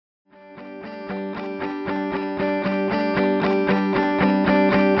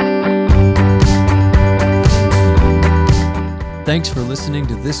Thanks for listening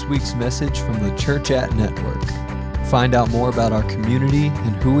to this week's message from the Church at Network. Find out more about our community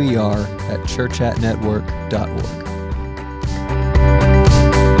and who we are at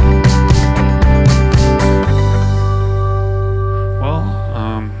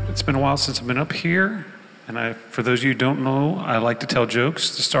churchatnetwork.org. It's been a while since I've been up here, and for those of you who don't know, I like to tell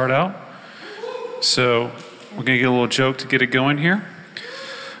jokes to start out. So we're going to get a little joke to get it going here.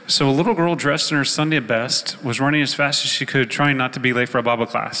 So a little girl dressed in her Sunday best was running as fast as she could, trying not to be late for a Bible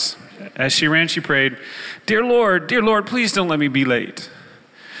class. As she ran, she prayed, dear Lord, please don't let me be late.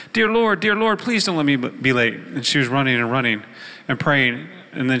 Dear Lord, please don't let me be late. And she was running and praying,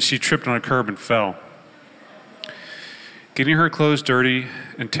 and then she tripped on a curb and fell, getting her clothes dirty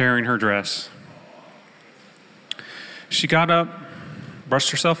and tearing her dress. She got up,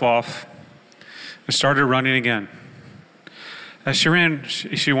 brushed herself off, and started running again. As she ran,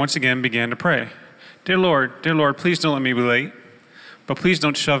 she once again began to pray. Dear Lord, please don't let me be late, but please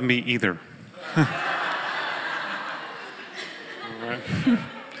don't shove me either. All right.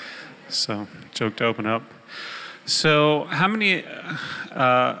 So, joke to open up. So, how many,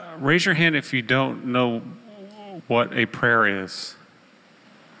 raise your hand if you don't know what a prayer is.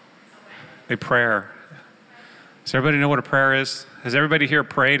 A prayer. Does everybody know what a prayer is? Has everybody here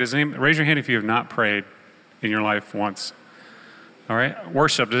prayed? Raise your hand if you have not prayed in your life once. All right.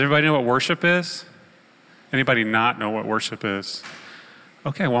 Worship. Does everybody know what worship is? Anybody not know what worship is?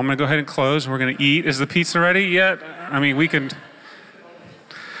 Okay, well, I'm going to go ahead and close. We're going to eat. Is the pizza ready yet? I mean, we can...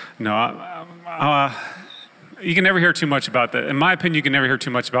 No, you can never hear too much about that. In my opinion, you can never hear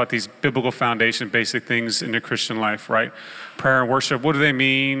too much about these biblical foundation, basic things in the Christian life, right? Prayer and worship, what do they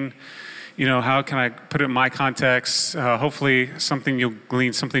mean? You know, how can I put it in my context? Hopefully you'll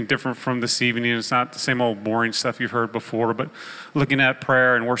glean something different from this evening. It's not the same old boring stuff you've heard before, but looking at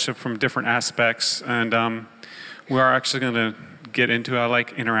prayer and worship from different aspects. And we are actually going to get into, I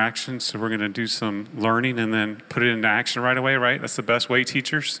like interactions, so we're going to do some learning and then put it into action right away, right? That's the best way,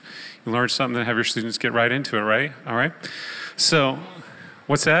 teachers. You learn something and have your students get right into it, right? All right? So,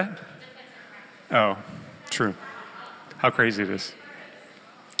 what's that? Oh, true. How crazy it is.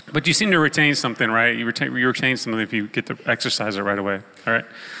 But you seem to retain something, right? You retain something if you get to exercise it right away, all right?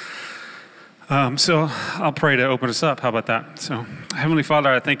 So I'll pray to open us up. How about that? So, Heavenly Father,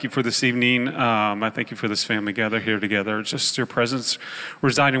 I thank you for this evening. I thank you for this family gathered here together. Just your presence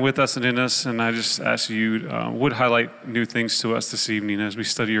residing with us and in us. And I just ask you would highlight new things to us this evening as we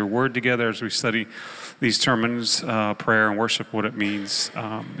study your word together, as we study these sermons, prayer and worship, what it means.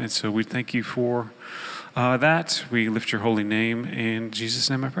 And so we thank you for that. We lift your holy name. In Jesus'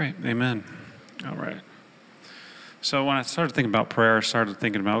 name I pray. Amen. All right. So when I started thinking about prayer, I started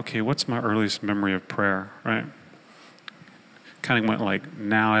thinking about, okay, what's my earliest memory of prayer, right? Kind of went like,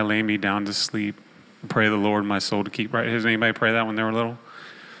 now I lay me down to sleep, pray the Lord my soul to keep, right? Has anybody pray that when they were little?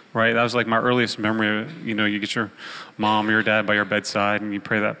 Right? That was like my earliest memory of, you get your mom or your dad by your bedside and you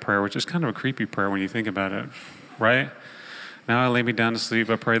pray that prayer, which is kind of a creepy prayer when you think about it, right? Now I lay me down to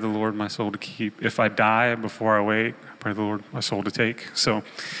sleep, I pray the Lord my soul to keep. If I die before I wake, I pray the Lord my soul to take. So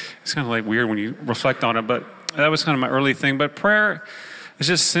it's kind of like weird when you reflect on it, but that was kind of my early thing. But prayer is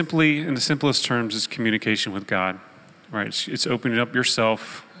just simply, in the simplest terms, is communication with God, right? It's opening up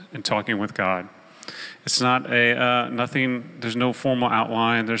yourself and talking with God. It's not nothing, there's no formal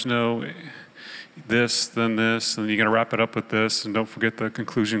outline, there's no this, then this, and you got to wrap it up with this, and don't forget the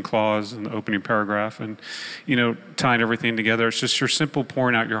conclusion clause and the opening paragraph, and, tying everything together. It's just your simple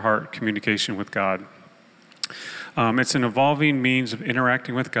pouring out your heart communication with God. It's an evolving means of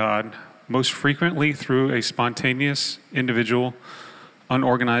interacting with God, most frequently through a spontaneous, individual,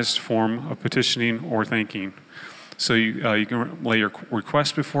 unorganized form of petitioning or thanking. So you can lay your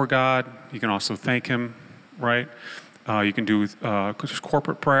request before God. You can also thank Him, right? You can do just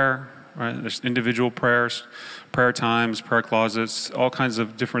corporate prayer, right? There's individual prayers, prayer times, prayer closets, all kinds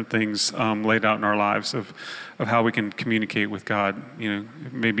of different things laid out in our lives of how we can communicate with God.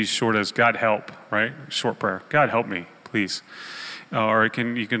 Maybe short as God help, right? Short prayer. God help me, please. Or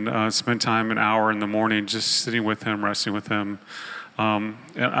you can spend time, an hour in the morning, just sitting with Him, resting with Him. And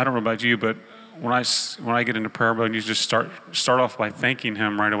I don't know about you, but when I get into prayer mode, you just start off by thanking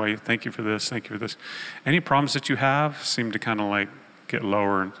Him right away. Thank you for this. Thank you for this. Any problems that you have seem to kind of like get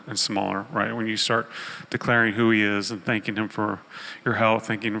lower and smaller, right? When you start declaring who He is and thanking Him for your health,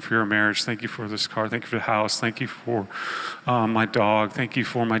 thanking Him for your marriage, thank you for this car, thank you for the house, thank you for my dog, thank you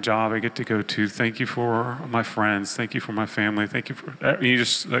for my job I get to go to, thank you for my friends, thank you for my family, thank you for, you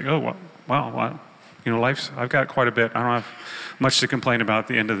just like, oh, wow. I've got quite a bit. I don't have much to complain about at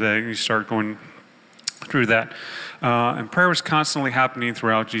the end of the day. You start going through that. And prayer was constantly happening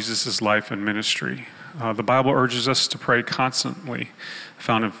throughout Jesus' life and ministry. The Bible urges us to pray constantly,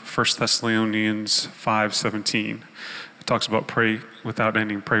 found in 1 Thessalonians 5:17. It talks about pray without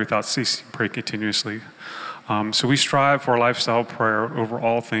ending, pray without ceasing, pray continuously. So we strive for a lifestyle of prayer over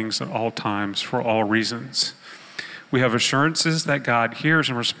all things at all times for all reasons. We have assurances that God hears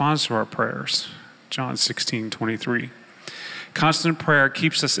and responds to our prayers. John 16:23. Constant prayer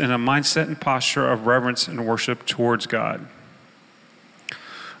keeps us in a mindset and posture of reverence and worship towards God.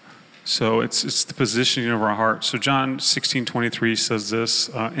 So it's the positioning of our heart. So John 16:23 says this,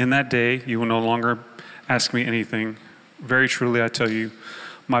 in that day you will no longer ask me anything. Very truly I tell you,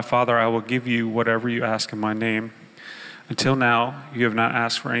 my Father, I will give you whatever you ask in my name. Until now, you have not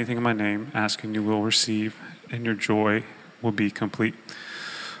asked for anything in my name. Ask and you will receive, and your joy will be complete.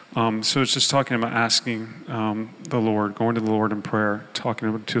 So it's just talking about asking the Lord, going to the Lord in prayer,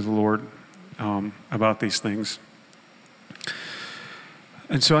 talking to the Lord about these things.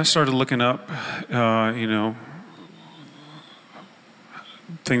 And so I started looking up,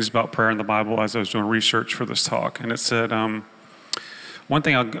 things about prayer in the Bible as I was doing research for this talk. And it said, one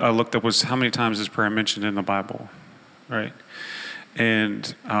thing I looked up was how many times is prayer mentioned in the Bible, right?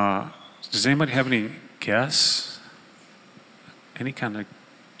 And does anybody have any guess? Any kind of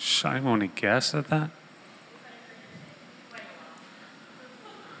anyone want to guess at that?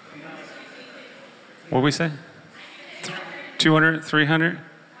 What did we say? 200, 300?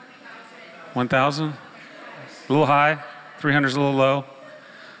 1,000? A little high? 300 is a little low?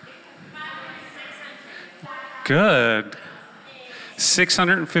 Good.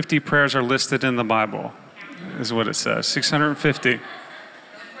 650 prayers are listed in the Bible, is what it says. 650.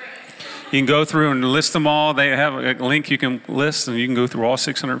 You can go through and list them all. They have a link you can list, and you can go through all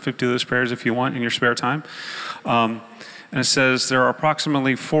 650 of those prayers if you want in your spare time. And it says there are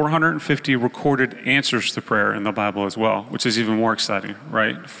approximately 450 recorded answers to prayer in the Bible as well, which is even more exciting,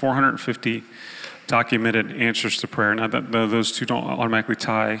 right? 450 documented answers to prayer. Now, those two don't automatically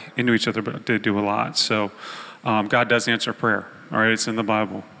tie into each other, but they do a lot. So God does answer prayer. All right, it's in the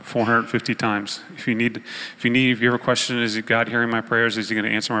Bible 450 times. If you have a question, is God hearing my prayers? Is he going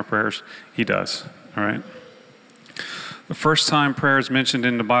to answer my prayers? He does. All right. The first time prayer is mentioned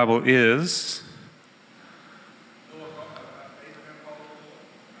in the Bible is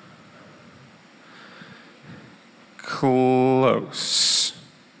close.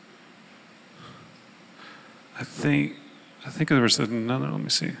 I think there was another. Let me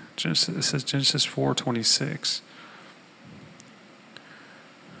see. It says Genesis 4:26.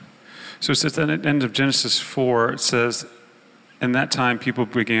 So it says at the end of Genesis 4, it says, in that time people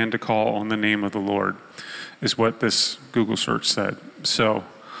began to call on the name of the Lord, is what this Google search said. So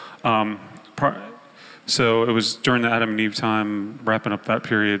so it was during the Adam and Eve time, wrapping up that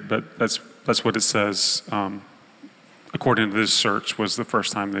period, but that's what it says, according to this search, was the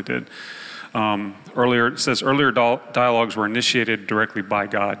first time they did. It says earlier dialogues were initiated directly by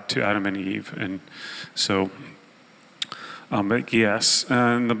God to Adam and Eve, and so but yes,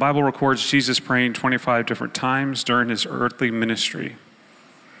 and the Bible records Jesus praying 25 different times during his earthly ministry.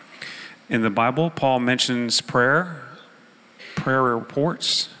 In the Bible, Paul mentions prayer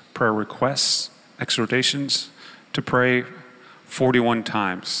reports, prayer requests, exhortations to pray 41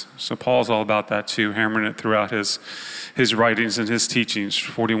 times. So Paul's all about that too, hammering it throughout his writings and his teachings.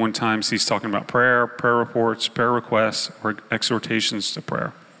 41 times he's talking about prayer reports, prayer requests, or exhortations to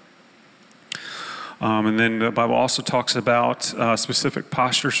prayer. And then the Bible also talks about specific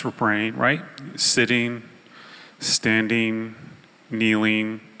postures for praying, right? Sitting, standing,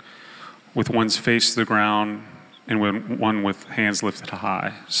 kneeling, with one's face to the ground, and one with hands lifted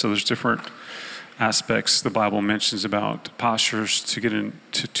high. So there's different aspects the Bible mentions about postures to get in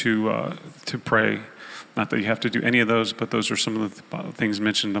to pray. Not that you have to do any of those, but those are some of the things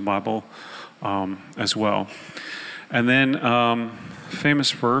mentioned in the Bible as well. And then famous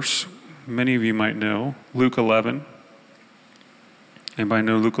verse, many of you might know, Luke 11. Anybody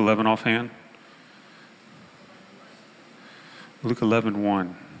know Luke 11 offhand? Luke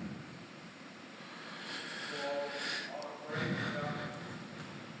 11:1.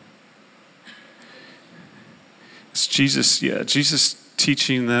 It's Jesus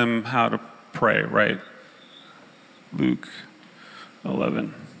teaching them how to pray, right? Luke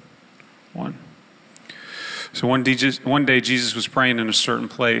 11:1. So one day Jesus was praying in a certain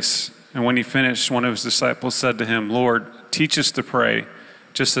place, and when he finished, one of his disciples said to him, "Lord, teach us to pray,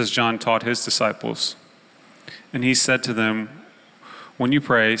 just as John taught his disciples." And he said to them, "When you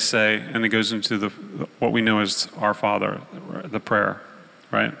pray, say," and it goes into what we know as Our Father, the prayer,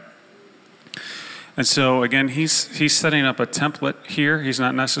 right? And so again, he's setting up a template here. He's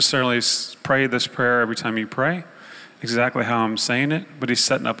not necessarily pray this prayer every time you pray, exactly how I'm saying it, but he's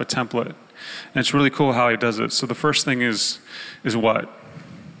setting up a template. And it's really cool how he does it. So the first thing is what?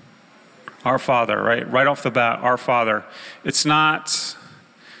 Our Father, right? Right off the bat, our Father. It's not,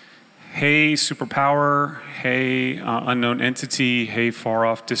 hey, superpower, hey, unknown entity, hey, far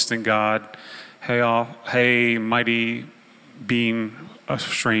off, distant God, hey, mighty being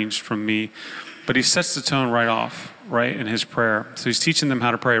estranged from me. But he sets the tone right off, right, in his prayer. So he's teaching them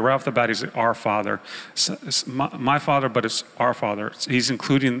how to pray. Right off the bat, he's like, our Father. It's my Father, but it's our Father. He's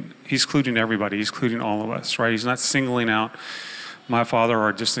including everybody. He's including all of us, right? He's not singling out my Father or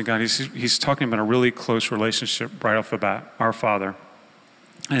a distant God. He's talking about a really close relationship right off the bat, our Father.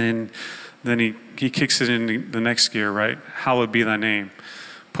 And then he kicks it in the next gear, right? Hallowed be thy name.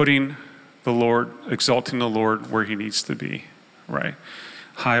 Putting the Lord, exalting the Lord where he needs to be, right?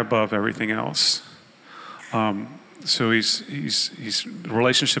 High above everything else. So the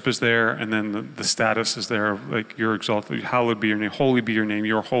relationship is there, and then the status is there of like, you're exalted, hallowed be your name, holy be your name,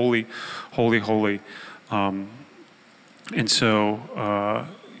 you're holy, holy, holy. And so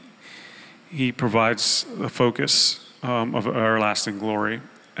he provides the focus of everlasting glory.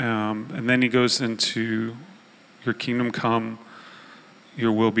 And then he goes into your kingdom come,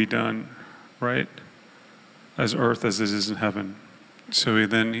 your will be done, right? As earth as it is in heaven. So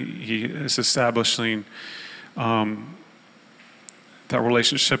he is establishing that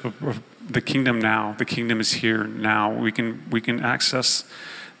relationship of the kingdom now. The kingdom is here now. We can access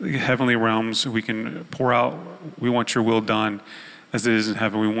the heavenly realms. We can pour out. We want your will done as it is in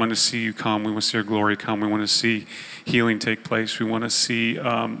heaven. We want to see you come. We want to see your glory come. We want to see healing take place. We want to see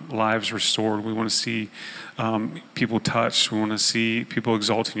lives restored. We want to see people touched. We want to see people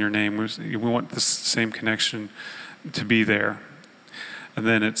exalting your name. We want this same connection to be there. And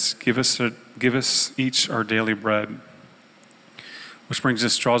then it's give us each our daily bread, which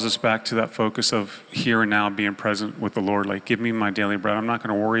draws us back to that focus of here and now being present with the Lord. Like, give me my daily bread. I'm not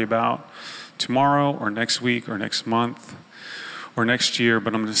going to worry about tomorrow or next week or next month or next year,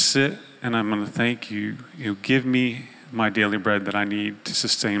 but I'm going to sit and I'm going to thank you. Give me my daily bread that I need to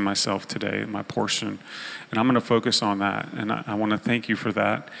sustain myself today, my portion. And I'm going to focus on that. And I want to thank you for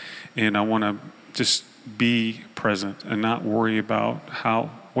that. And I want to just be present and not worry about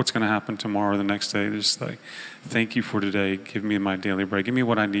what's going to happen tomorrow or the next day. Just like, thank you for today. Give me my daily bread. Give me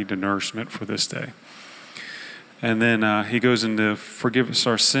what I need to nourishment for this day. And then he goes into forgive us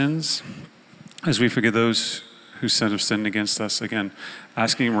our sins as we forgive those who have sinned against us. Again,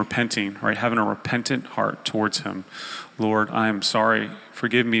 asking, repenting, right? Having a repentant heart towards him. Lord, I am sorry.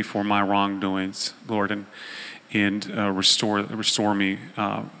 Forgive me for my wrongdoings, Lord, and restore me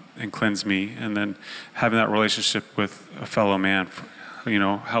and cleanse me. And then having that relationship with a fellow man,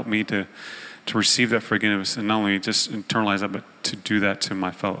 help me to receive that forgiveness and not only just internalize that, but to do that to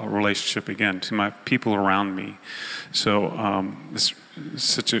my fellow relationship again, to my people around me. So it's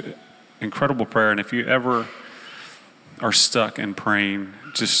such an incredible prayer. And if you ever are stuck in praying,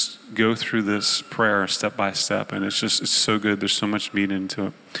 just go through this prayer step by step, and it's so good. There's so much meat into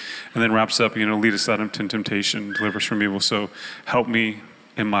it. And then wraps up, lead us out into temptation, deliver us from evil. So help me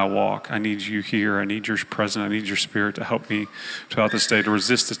in my walk. I need you here. I need your presence. I need your spirit to help me throughout this day to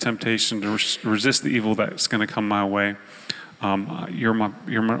resist the temptation, to resist the evil that's going to come my way. You're not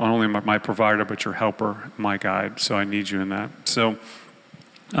only my provider, but your helper, my guide. So I need you in that. So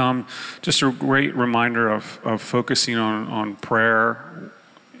just a great reminder of focusing on prayer,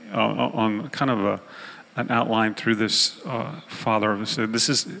 on kind of an outline through this Father. This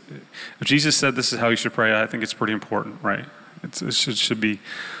is, if Jesus said this is how you should pray, I think it's pretty important, right? It should be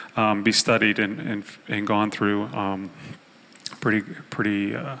studied and gone through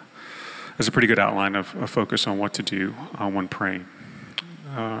pretty as a pretty good outline of a focus on what to do when praying.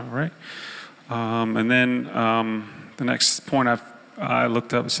 Right, and then the next point I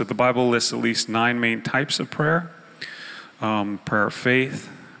looked up said the Bible lists at least 9 main types of prayer: prayer of faith,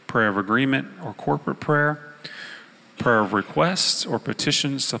 prayer of agreement or corporate prayer, prayer of request or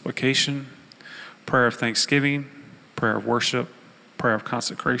petition, supplication, prayer of thanksgiving, prayer of worship, prayer of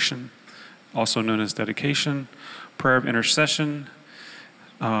consecration, also known as dedication, prayer of intercession,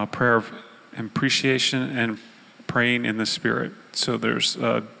 prayer of appreciation, and praying in the Spirit. So there's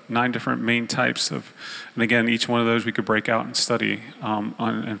 9 different main types of, and again, each one of those we could break out and study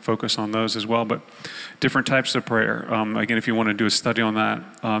and focus on those as well, but different types of prayer. Again, if you want to do a study on that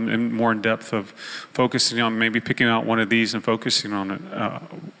and more in depth of focusing on maybe picking out one of these and focusing on it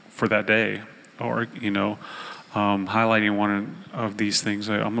for that day, or, highlighting one of these things.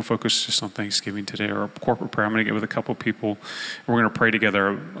 I'm going to focus just on Thanksgiving today, or corporate prayer. I'm going to get with a couple people. We're going to pray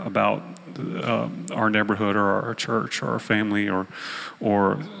together about our neighborhood or our church or our family or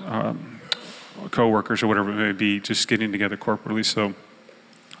co-workers or whatever it may be, just getting together corporately. So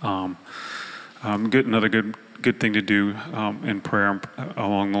Another good thing to do in prayer,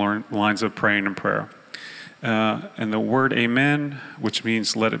 along the lines of praying and prayer. And the word amen, which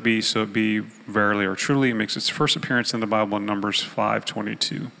means let it be, so it be, verily or truly, makes its first appearance in the Bible in Numbers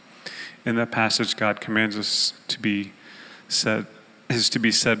 5:22. In that passage, God commands us to be said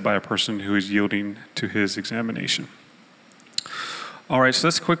by a person who is yielding to his examination. All right, so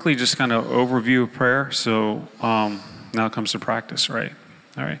let's quickly just kind of overview of prayer. So now comes to practice, right?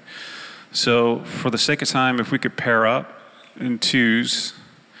 All right. So for the sake of time, if we could pair up in twos,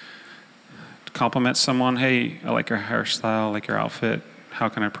 compliment someone. Hey, I like your hairstyle, I like your outfit. How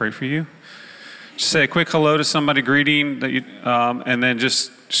can I pray for you? Just say a quick hello to somebody, greeting, that you, and then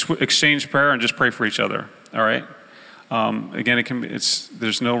just exchange prayer and just pray for each other. All right. Again,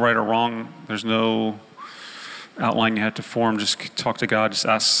 there's no right or wrong. There's no outline you have to form. Just talk to God. Just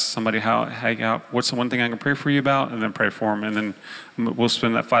ask somebody what's the one thing I can pray for you about, and then pray for them. And then we'll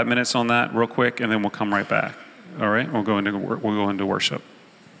spend that 5 minutes on that real quick, and then we'll come right back. All right. We'll go into worship.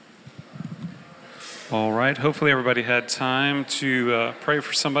 All right. Hopefully everybody had time to pray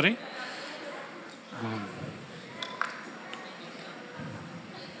for somebody.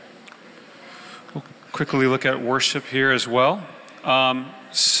 We'll quickly look at worship here as well.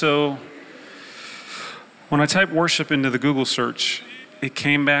 So when I typed worship into the Google search, it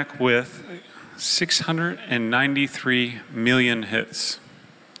came back with 693 million hits.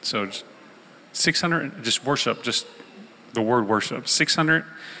 So 600, just worship, just the word worship,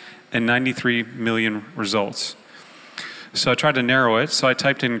 693 million results. So I tried to narrow it. So I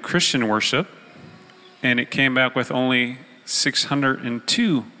typed in Christian worship, and it came back with only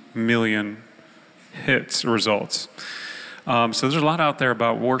 602 million hits results. So there's a lot out there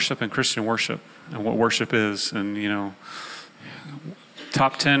about worship and Christian worship and what worship is, and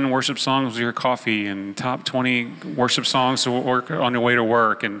top 10 worship songs with your coffee, and top 20 worship songs to work on your way to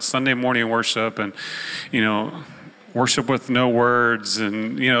work, and Sunday morning worship, and worship with no words,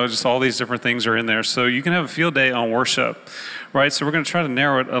 and just all these different things are in there. So you can have a field day on worship, right? So we're going to try to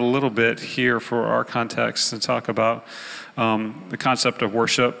narrow it a little bit here for our context and talk about the concept of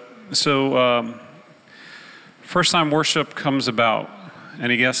worship. So first time worship comes about.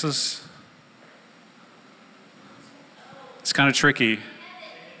 Any guesses? It's kind of tricky.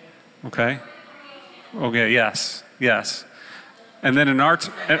 Okay, yes. And then in art,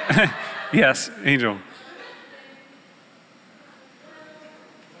 yes, Angel.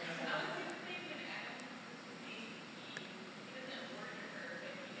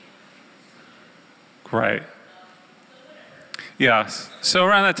 Right. Yeah. So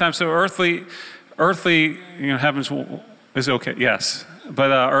around that time, so earthly, heavens is okay. Yes,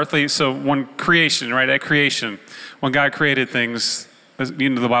 but earthly. So when creation, right? At creation, when God created things,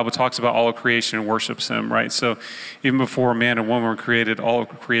 the Bible talks about all of creation and worships Him, right? So even before man and woman were created, all of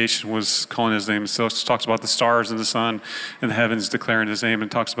creation was calling His name. So it talks about the stars and the sun and the heavens declaring His name, and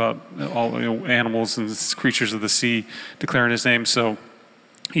talks about all animals and creatures of the sea declaring His name. So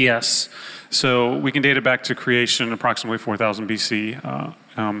yes. So we can date it back to creation, approximately 4,000 BC.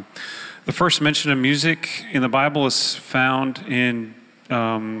 The first mention of music in the Bible is found in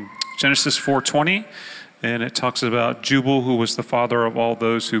Genesis 4:20, and it talks about Jubal, who was the father of all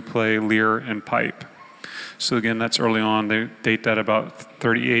those who play lyre and pipe. So again, that's early on. They date that about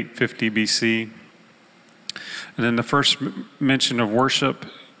 3850 BC. And then the first mention of worship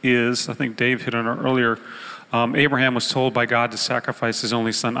is, I think Dave hit on it earlier, Abraham was told by God to sacrifice his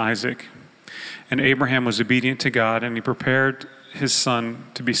only son Isaac. And Abraham was obedient to God, and he prepared his son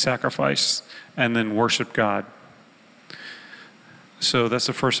to be sacrificed and then worship God. So that's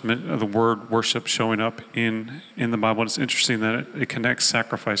the first of the word worship showing up in the Bible. And it's interesting that it connects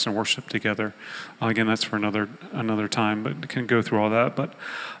sacrifice and worship together. Again, that's for another time, but can go through all that. But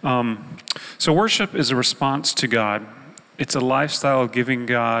so worship is a response to God. It's a lifestyle of giving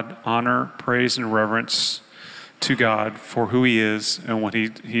God honor, praise, and reverence to God for who He is and what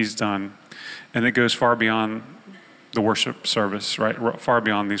He's done. And it goes far beyond the worship service, right? Far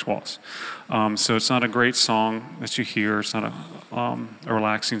beyond these walls. So it's not a great song that you hear. It's not a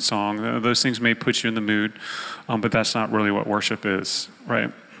relaxing song. Those things may put you in the mood, but that's not really what worship is,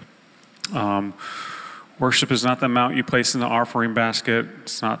 right? Worship is not the amount you place in the offering basket.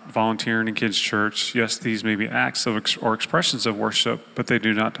 It's not volunteering in kids' church. Yes, these may be acts of or expressions of worship, but they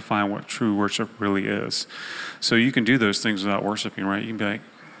do not define what true worship really is. So you can do those things without worshiping, right? You can be like,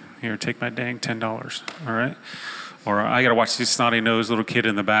 here, take my dang $10, all right? Or I got to watch this snotty-nosed little kid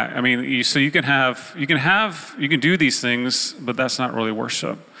in the back. I mean, you can do these things, but that's not really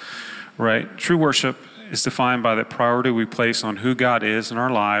worship, right? True worship is defined by the priority we place on who God is in our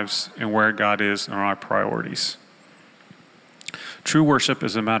lives and where God is in our priorities. True worship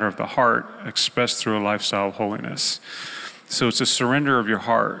is a matter of the heart expressed through a lifestyle of holiness. So it's a surrender of your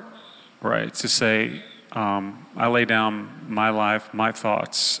heart, right? To say, I lay down my life, my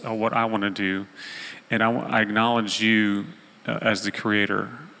thoughts, what I want to do, and I acknowledge you as the creator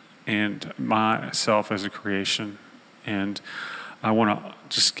and myself as a creation. And I want to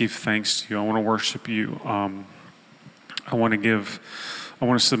just give thanks to you. I want to worship you. I want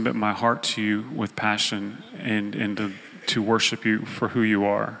to submit my heart to you with passion and to worship you for who you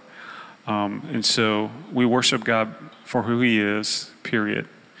are. And so we worship God for who he is, period.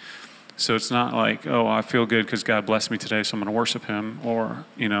 So it's not like, oh, I feel good because God blessed me today, so I'm going to worship him. Or,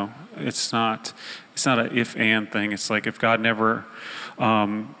 it's not an if-and thing. It's like if God never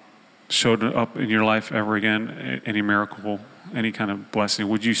showed up in your life ever again, any miracle, any kind of blessing,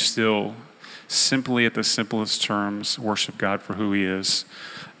 would you still simply, at the simplest terms, worship God for who he is,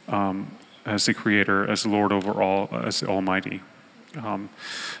 as the creator, as the Lord over all, as the Almighty?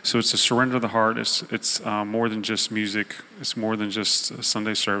 So it's a surrender of the heart. It's more than just music. It's more than just a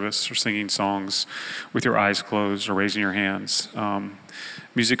Sunday service or singing songs with your eyes closed or raising your hands.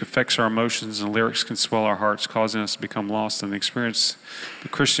 Music affects our emotions, and lyrics can swell our hearts, causing us to become lost in the experience. The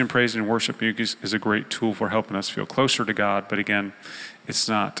Christian praise and worship music is a great tool for helping us feel closer to God. But again, it's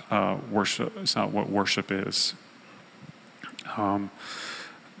not worship. It's not what worship is.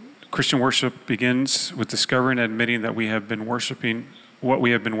 Christian worship begins with discovering and admitting that we have been worshiping what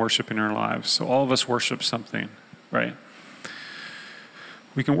we have been worshiping in our lives. So all of us worship something, right?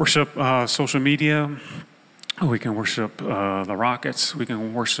 We can worship social media. We can worship the Rockets. We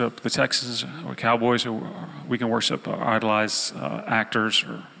can worship the Texans or Cowboys. Or we can worship idolize actors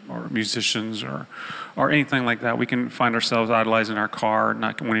or musicians or anything like that. We can find ourselves idolizing our car,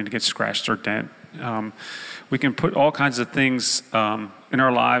 not wanting to get scratched or dent. We can put all kinds of things in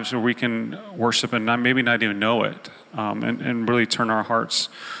our lives where we can worship and maybe not even know it, and really turn our hearts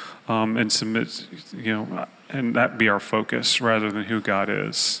and submit, and that be our focus rather than who God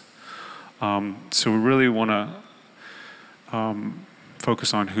is. So we really want to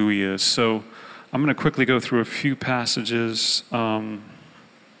focus on who he is. So I'm going to quickly go through a few passages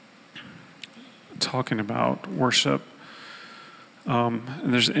talking about worship.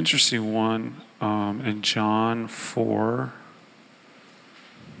 And there's an interesting one in John 4.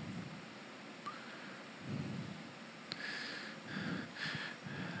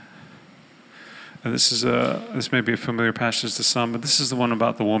 And this may be a familiar passage to some, but this is the one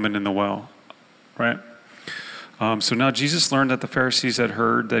about the woman in the well, right? So now Jesus learned that the Pharisees had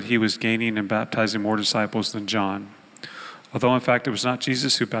heard that he was gaining and baptizing more disciples than John. Although, in fact, it was not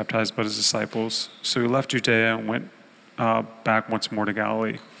Jesus who baptized, but his disciples. So he left Judea and went back once more to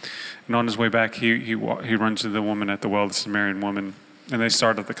Galilee. And on his way back, he runs into the woman at the well, the Samaritan woman. And they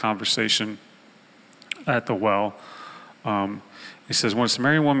started the conversation at the well. He says, when a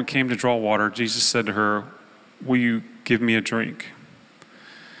Samaritan woman came to draw water, Jesus said to her, will you give me a drink?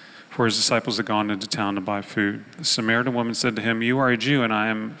 For his disciples had gone into town to buy food. The Samaritan woman said to him, you are a Jew, and I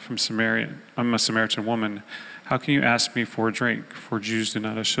am from Samaria. I'm a Samaritan woman. How can you ask me for a drink? For Jews do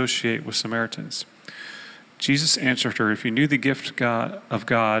not associate with Samaritans. Jesus answered her, if you knew the gift of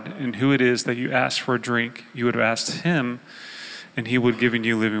God and who it is that you ask for a drink, you would have asked him, and he would have given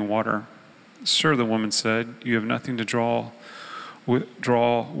you living water. Sir, the woman said, you have nothing to draw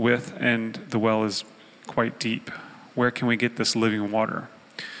with, and the well is quite deep. Where can we get this living water?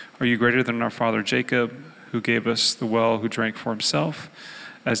 Are you greater than our father Jacob, who gave us the well, who drank for himself,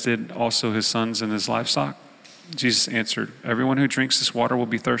 as did also his sons and his livestock? Jesus answered, everyone who drinks this water will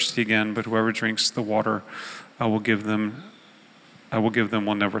be thirsty again, but whoever drinks the water I will give them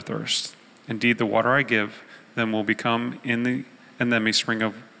will never thirst. Indeed, the water I give them will become in them a spring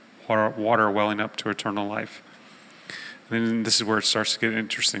of water welling up to eternal life. And then this is where it starts to get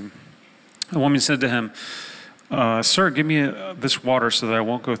interesting. The woman said to him, sir, give me this water so that I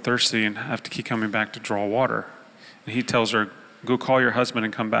won't go thirsty and have to keep coming back to draw water. And he tells her, go call your husband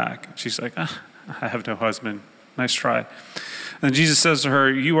and come back. And she's like, I have no husband. Nice try. And Jesus says to her,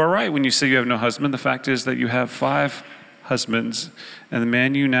 you are right when you say you have no husband. The fact is that you have 5 husbands, and the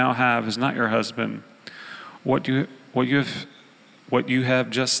man you now have is not your husband. What you have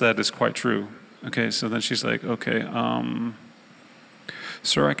just said is quite true. Okay, so then she's like, okay,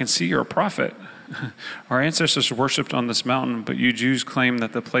 sir, I can see you're a prophet. Our ancestors worshipped on this mountain, but you Jews claim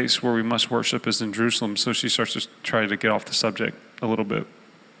that the place where we must worship is in Jerusalem. So she starts to try to get off the subject a little bit.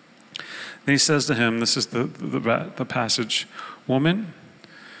 Then he says to him, this is the passage, woman,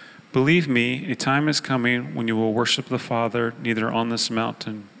 believe me, a time is coming when you will worship the Father neither on this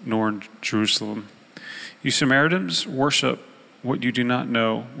mountain nor in Jerusalem. You Samaritans worship what you do not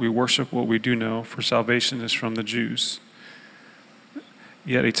know. We worship what we do know, for salvation is from the Jews.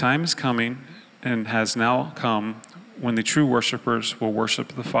 Yet a time is coming and has now come when the true worshipers will worship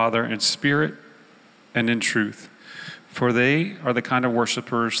the Father in spirit and in truth. For they are the kind of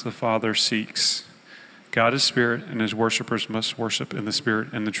worshipers the Father seeks. God is spirit, and his worshipers must worship in the spirit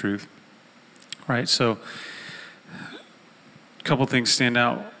and the truth. Right, so a couple things stand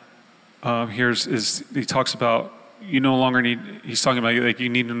out. Is he talks about he's talking about like you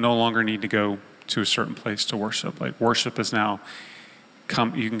no longer need to go to a certain place to worship. Like worship is now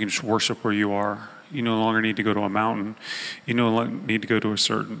you can just worship where you are. You no longer need to go to a mountain. You no longer need to go to a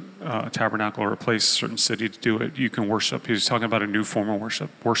certain tabernacle or a place, a certain city to do it. You can worship. He's talking about a new form of worship.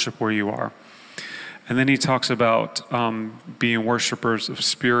 Worship where you are. And then he talks about being worshipers of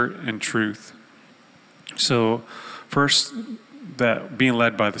spirit and truth. So first, that being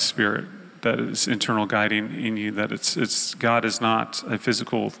led by the Spirit, that is internal guiding in you, that it's God is not a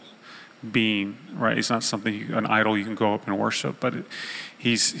physical being, right? He's not an idol you can go up and worship, but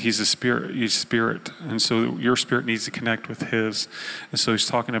he's a spirit. He's spirit, and so your spirit needs to connect with his. And so he's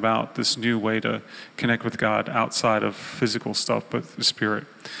talking about this new way to connect with God outside of physical stuff, but the spirit.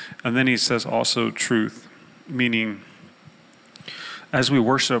 And then he says also truth, meaning as we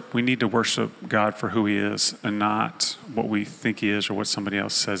worship, we need to worship God for who he is and not what we think he is or what somebody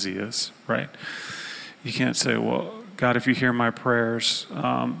else says he is, right? You can't say, well, God, if you hear my prayers,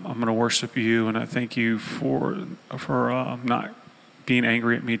 I'm going to worship you, and I thank you for not being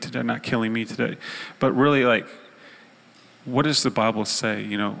angry at me today, not killing me today. But really, like, what does the Bible say?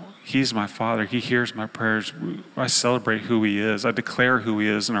 He's my Father. He hears my prayers. I celebrate who he is. I declare who he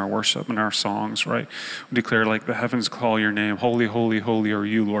is in our worship and our songs, right? We declare, like, the heavens call your name. Holy, holy, holy are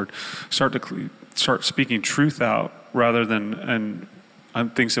you, Lord. Start speaking truth out rather than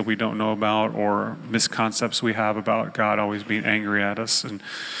things that we don't know about or misconcepts we have about God always being angry at us and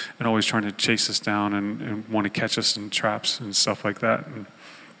always trying to chase us down and want to catch us in traps and stuff like that.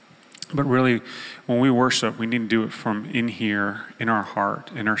 But really, when we worship, we need to do it from in here, in our heart,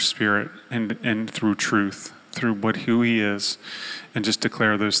 in our spirit, and through truth, through who he is, and just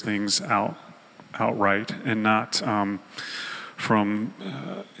declare those things outright, and not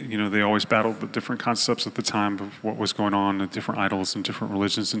they always battled the different concepts at the time of what was going on, the different idols and different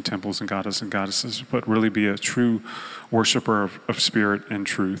religions and temples and goddesses, but really be a true worshiper of spirit and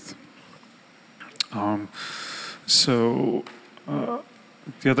truth.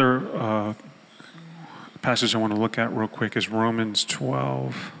 The other passage I want to look at real quick is Romans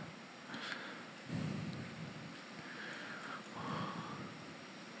 12.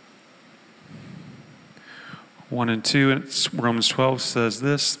 One and 2, and Romans 12 says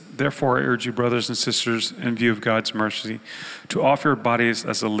this: Therefore I urge you, brothers and sisters, in view of God's mercy, to offer your bodies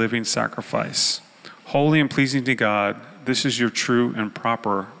as a living sacrifice, holy and pleasing to God. This is your true and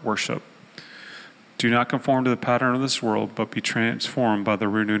proper worship. Do not conform to the pattern of this world, but be transformed by the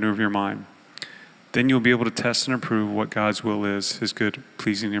renewing of your mind. Then you'll be able to test and approve what God's will is, his good,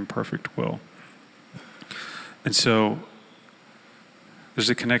 pleasing, and perfect will. And so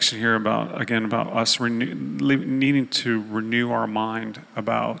there's a connection here about us needing to renew our mind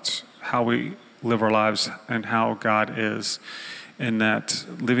about how we live our lives and how God is, and that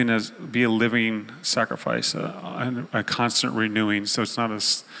be a living sacrifice, a constant renewing. So it's not a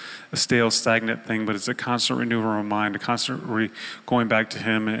stale, stagnant thing, but it's a constant renewal of our mind, a constant going back to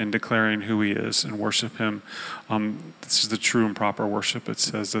him and declaring who he is and worship him. This is the true and proper worship. It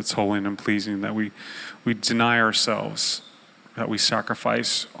says that's holy and pleasing, that we deny ourselves, that we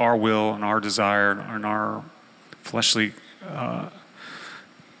sacrifice our will and our desire and our fleshly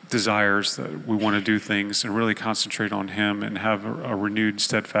desires, that we want to do things and really concentrate on him and have a renewed,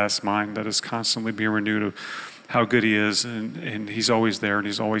 steadfast mind that is constantly being renewed of how good he is, and he's always there and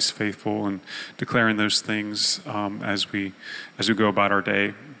he's always faithful, and declaring those things as we go about our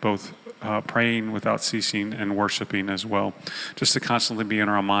day, both praying without ceasing and worshiping as well, just to constantly be in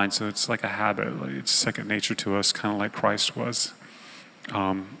our minds. So it's like a habit, it's second nature to us, kind of like Christ was.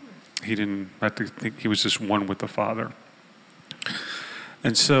 He didn't have to think, he was just one with the Father.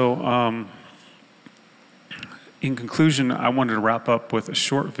 And so in conclusion, I wanted to wrap up with a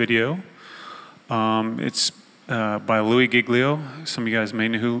short video. It's by Louis Giglio. Some of you guys may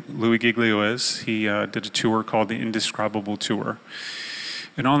know who Louis Giglio is. He did a tour called the Indescribable Tour.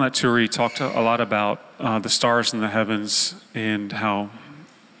 And on that tour, he talked a lot about the stars in the heavens and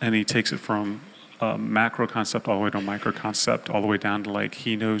he takes it from macro concept all the way to micro concept, all the way down to like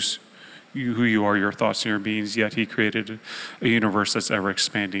he knows who you are, your thoughts and your beings, yet he created a universe that's ever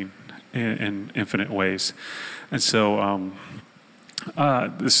expanding in infinite ways. And so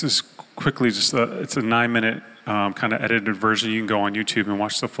this is quickly it's a 9-minute kind of edited version. You can go on YouTube and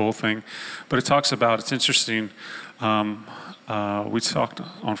watch the full thing. But it talks about, it's interesting, we talked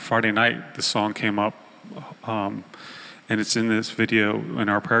on Friday night, the song came up, and it's in this video in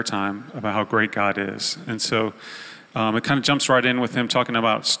our prayer time about how great God is. And so it kind of jumps right in with him talking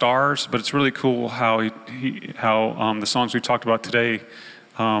about stars, but it's really cool how how the songs we talked about today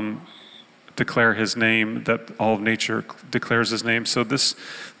declare his name, that all of nature declares his name. So this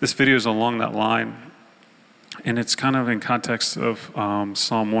video is along that line, and it's kind of in context of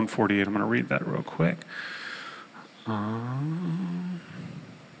Psalm 148. I'm going to read that real quick.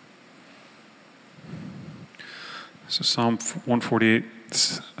 So Psalm 148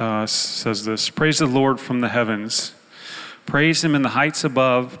 says this: "Praise the Lord from the heavens. Praise him in the heights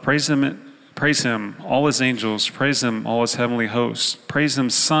above. Praise him, all his angels. Praise him, all his heavenly hosts. Praise him,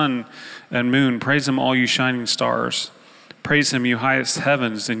 sun and moon. Praise him, all you shining stars. Praise him, you highest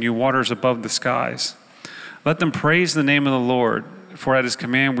heavens, and you waters above the skies. Let them praise the name of the Lord, for at his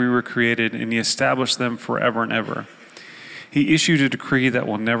command we were created, and he established them forever and ever. He issued a decree that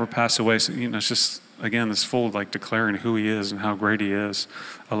will never pass away." So, it's just, again, this full like declaring who he is and how great he is.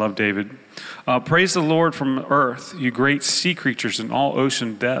 I love David. "Praise the Lord from earth, you great sea creatures in all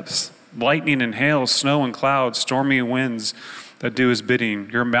ocean depths. Lightning and hail, snow and clouds, stormy winds that do his bidding.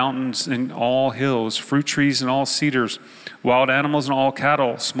 Your mountains and all hills, fruit trees and all cedars, wild animals and all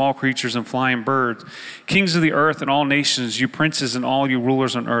cattle, small creatures and flying birds, kings of the earth and all nations, you princes and all you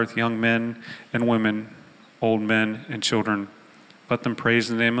rulers on earth, young men and women, old men and children. Let them praise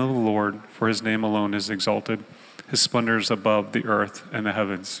the name of the Lord, for his name alone is exalted. His splendor is above the earth and the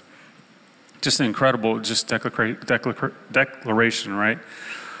heavens." Just an incredible declaration, right?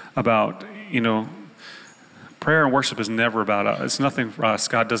 About, prayer and worship is never about us. It's nothing for us.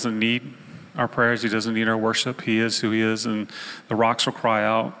 God doesn't need our prayers. He doesn't need our worship. He is who he is, and the rocks will cry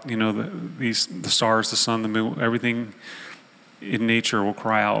out. The stars, the sun, the moon, everything in nature will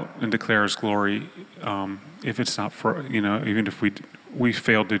cry out and declare his glory. If it's not for, even if we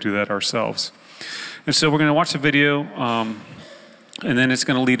failed to do that ourselves. And so we're going to watch the video, and then it's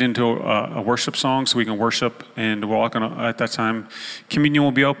going to lead into a worship song, so we can worship. And we're all going to, at that time, communion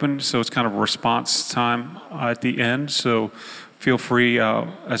will be open, so it's kind of a response time at the end. So feel free,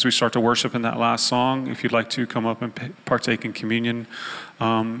 as we start to worship in that last song, if you'd like to come up and partake in communion,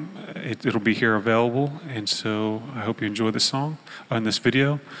 it'll be here available. And so I hope you enjoy this song and this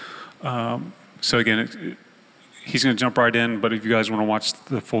video. So again, he's going to jump right in, but if you guys want to watch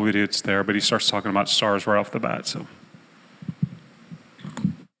the full video, it's there. But he starts talking about stars right off the bat. So.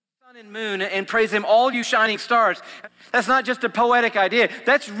 Sun and moon, and praise him, all you shining stars. That's not just a poetic idea.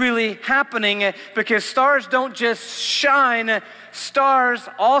 That's really happening, because stars don't just shine, stars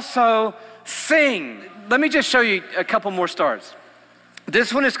also sing. Let me just show you a couple more stars.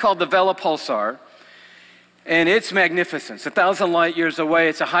 This one is called the Vela Pulsar, and it's magnificent. It's 1,000 light years away.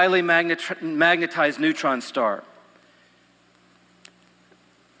 It's a highly magnetized neutron star.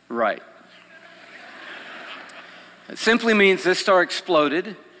 Right. It simply means this star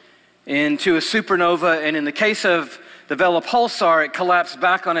exploded into a supernova, and in the case of the Vela Pulsar, it collapsed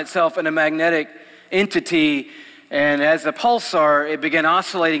back on itself in a magnetic entity, and as a pulsar, it began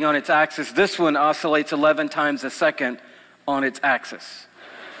oscillating on its axis. This one oscillates 11 times a second on its axis.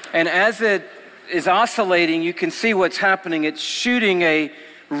 And as it is oscillating, you can see what's happening. It's shooting a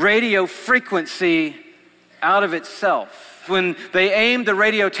radio frequency out of itself. When they aimed the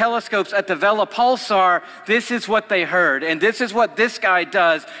radio telescopes at the Vela Pulsar, this is what they heard. And this is what this guy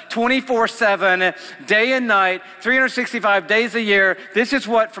does 24/7, day and night, 365 days a year. This is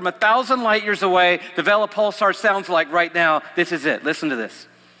what, from 1,000 light years away, the Vela Pulsar sounds like right now. This is it. Listen to this.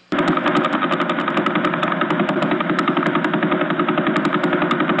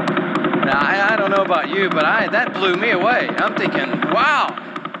 Now, I don't know about you, but that blew me away. I'm thinking, wow,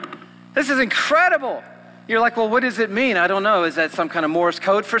 this is incredible. You're like, well, what does it mean? I don't know. Is that some kind of Morse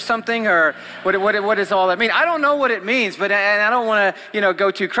code for something, or what does all that mean? I don't know what it means, and I don't want to,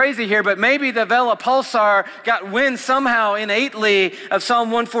 go too crazy here, but maybe the Vela Pulsar got wind somehow innately of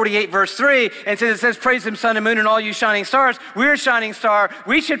Psalm 148, verse 3, and since it says, praise him, sun and moon, and all you shining stars. We're a shining star.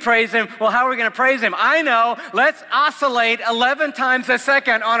 We should praise him. Well, how are we going to praise him? I know. Let's oscillate 11 times a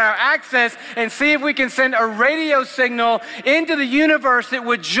second on our axis and see if we can send a radio signal into the universe that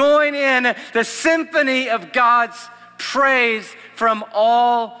would join in the symphony of God's praise from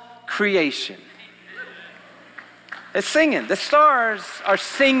all creation. It's singing. The stars are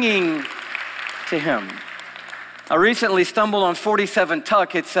singing to him. I recently stumbled on 47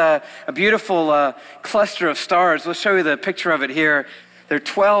 Tuc. It's a beautiful cluster of stars. We'll show you the picture of it here. There are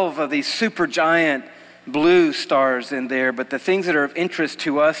 12 of these super giant blue stars in there, but the things that are of interest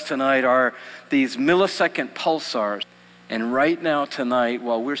to us tonight are these millisecond pulsars. And right now tonight,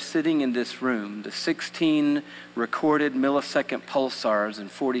 while we're sitting in this room, the 16 recorded millisecond pulsars in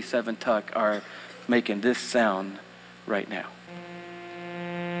 47 tuck are making this sound right now.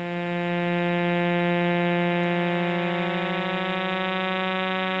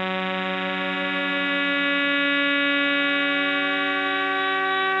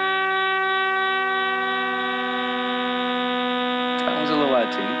 That was a little out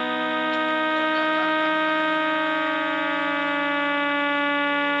of tune.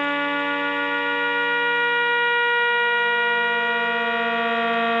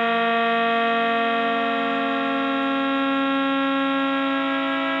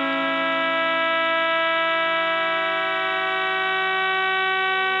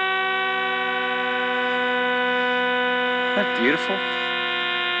 Isn't that beautiful?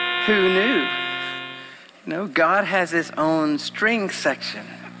 Who knew? You know, God has his own string section.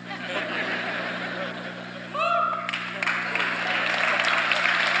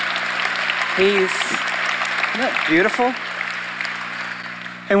 Isn't that beautiful?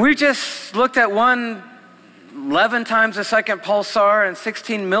 And we just looked at 11 times a second pulsar and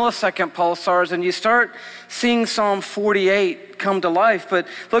 16 millisecond pulsars, and you start seeing Psalm 48 come to life. But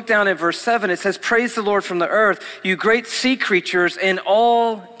look down at verse 7. It says, "Praise the Lord from the earth, you great sea creatures in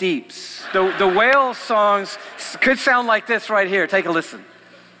all deeps." The whale songs could sound like this right here. Take a listen.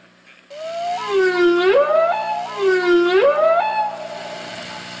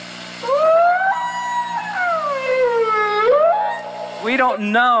 We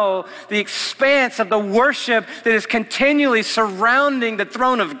don't know the expanse of the worship that is continually surrounding the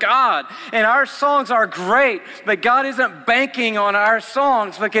throne of God. And our songs are great, but God isn't banking on our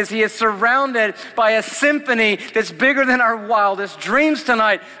songs because he is surrounded by a symphony that's bigger than our wildest dreams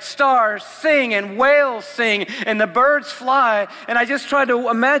tonight. Stars sing and whales sing and the birds fly. And I just tried to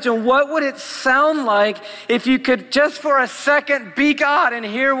imagine what would it sound like if you could just for a second be God and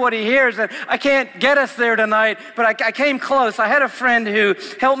hear what he hears. And I can't get us there tonight, but I came close. I had a friend who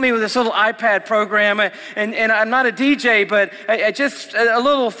helped me with this little iPad program, and I'm not a DJ, but I just a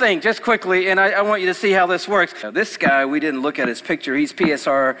little thing, just quickly, and I want you to see how this works. Now, this guy, we didn't look at his picture. He's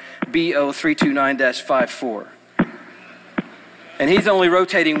PSR BO329-54. And he's only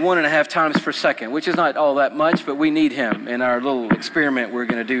rotating 1.5 times per second, which is not all that much, but we need him in our little experiment we're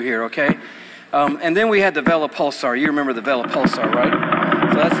going to do here, okay? And then we had the Vela Pulsar. You remember the Vela Pulsar, right?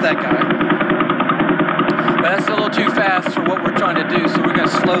 So that's that guy. But that's a little too fast for what we're trying to do, so we're going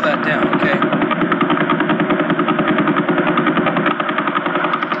to slow that down, okay?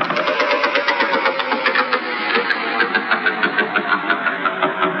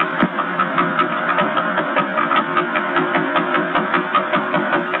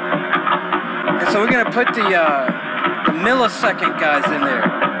 And so we're going to put the millisecond guys in there.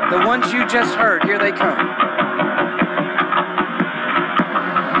 The ones you just heard, here they come.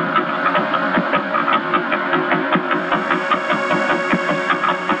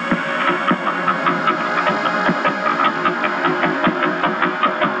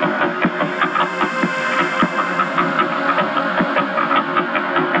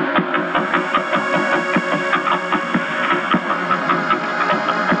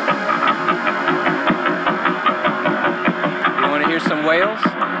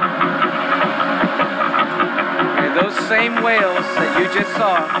 Same whales that you just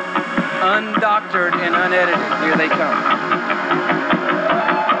saw, undoctored and unedited. Here they come.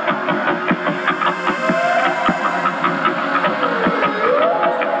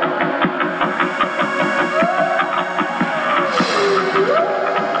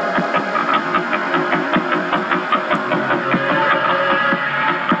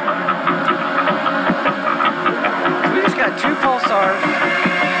 So we just got 2 pulsars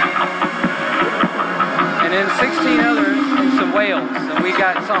and then 16 others and some whales, and we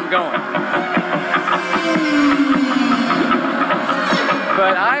got something going.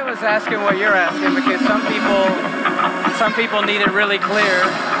 But I was asking what you're asking because some people need it really clear.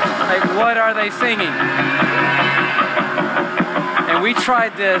 Like, what are they singing? And we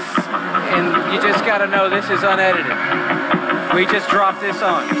tried this, and you just got to know this is unedited. We just dropped this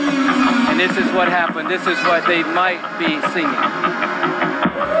on, and this is what happened. This is what they might be singing.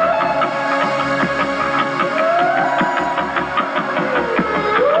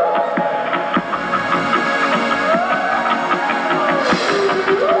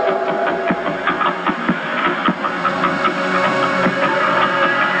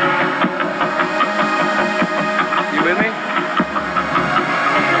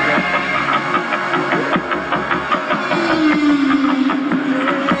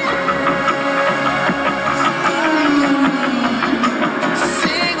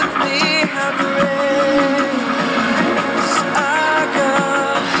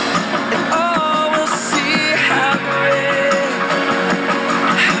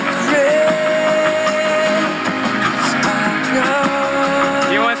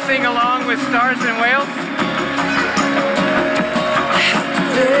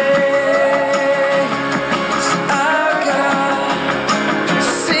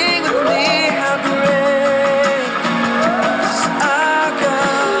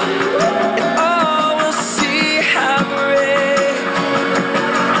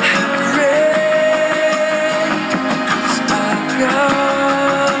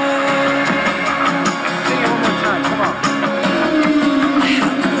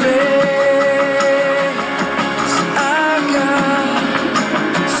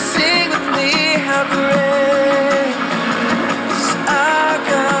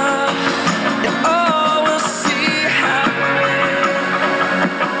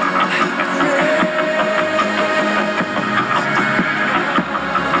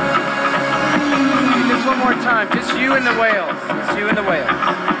 you and the whales. It's you and the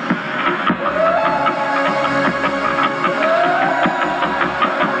whales.